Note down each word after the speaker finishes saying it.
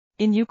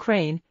In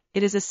Ukraine,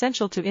 it is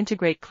essential to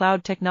integrate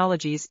cloud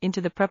technologies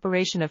into the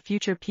preparation of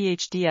future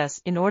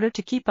PhDs in order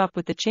to keep up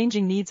with the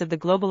changing needs of the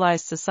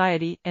globalized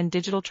society and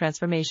digital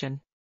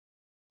transformation.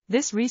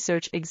 This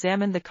research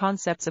examined the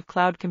concepts of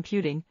cloud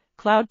computing,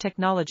 cloud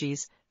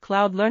technologies,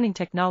 cloud learning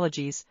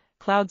technologies,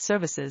 cloud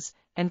services,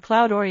 and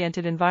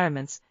cloud-oriented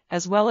environments,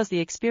 as well as the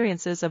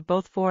experiences of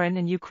both foreign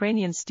and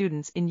Ukrainian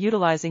students in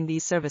utilizing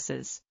these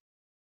services.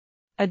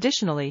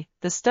 Additionally,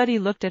 the study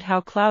looked at how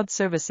cloud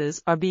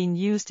services are being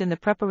used in the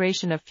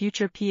preparation of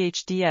future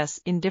PhDs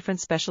in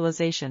different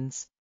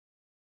specializations.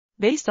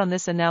 Based on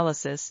this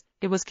analysis,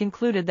 it was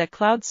concluded that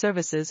cloud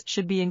services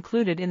should be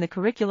included in the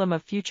curriculum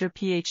of future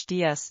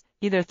PhDs,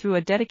 either through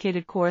a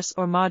dedicated course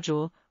or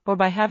module, or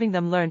by having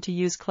them learn to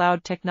use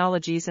cloud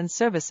technologies and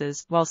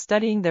services while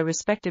studying their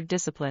respective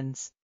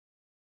disciplines.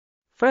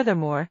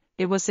 Furthermore,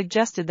 it was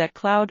suggested that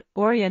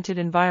cloud-oriented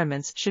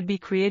environments should be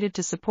created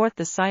to support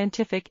the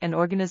scientific and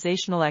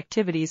organizational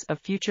activities of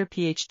future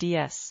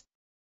PhDs.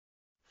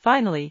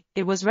 Finally,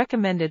 it was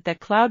recommended that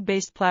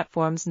cloud-based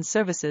platforms and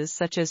services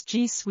such as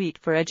G Suite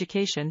for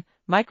Education,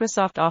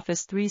 Microsoft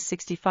Office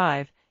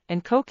 365,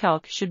 and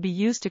Kovach should be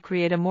used to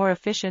create a more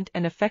efficient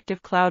and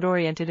effective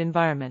cloud-oriented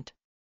environment.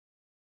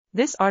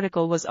 This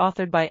article was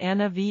authored by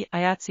Anna V.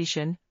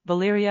 Iatsyshyn,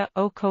 Valeriia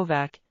O.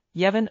 Kovach,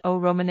 Yevhen O.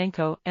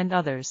 Romanenko, and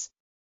others.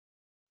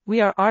 We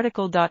are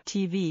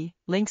RTCLTV,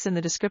 links in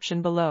the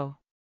description below.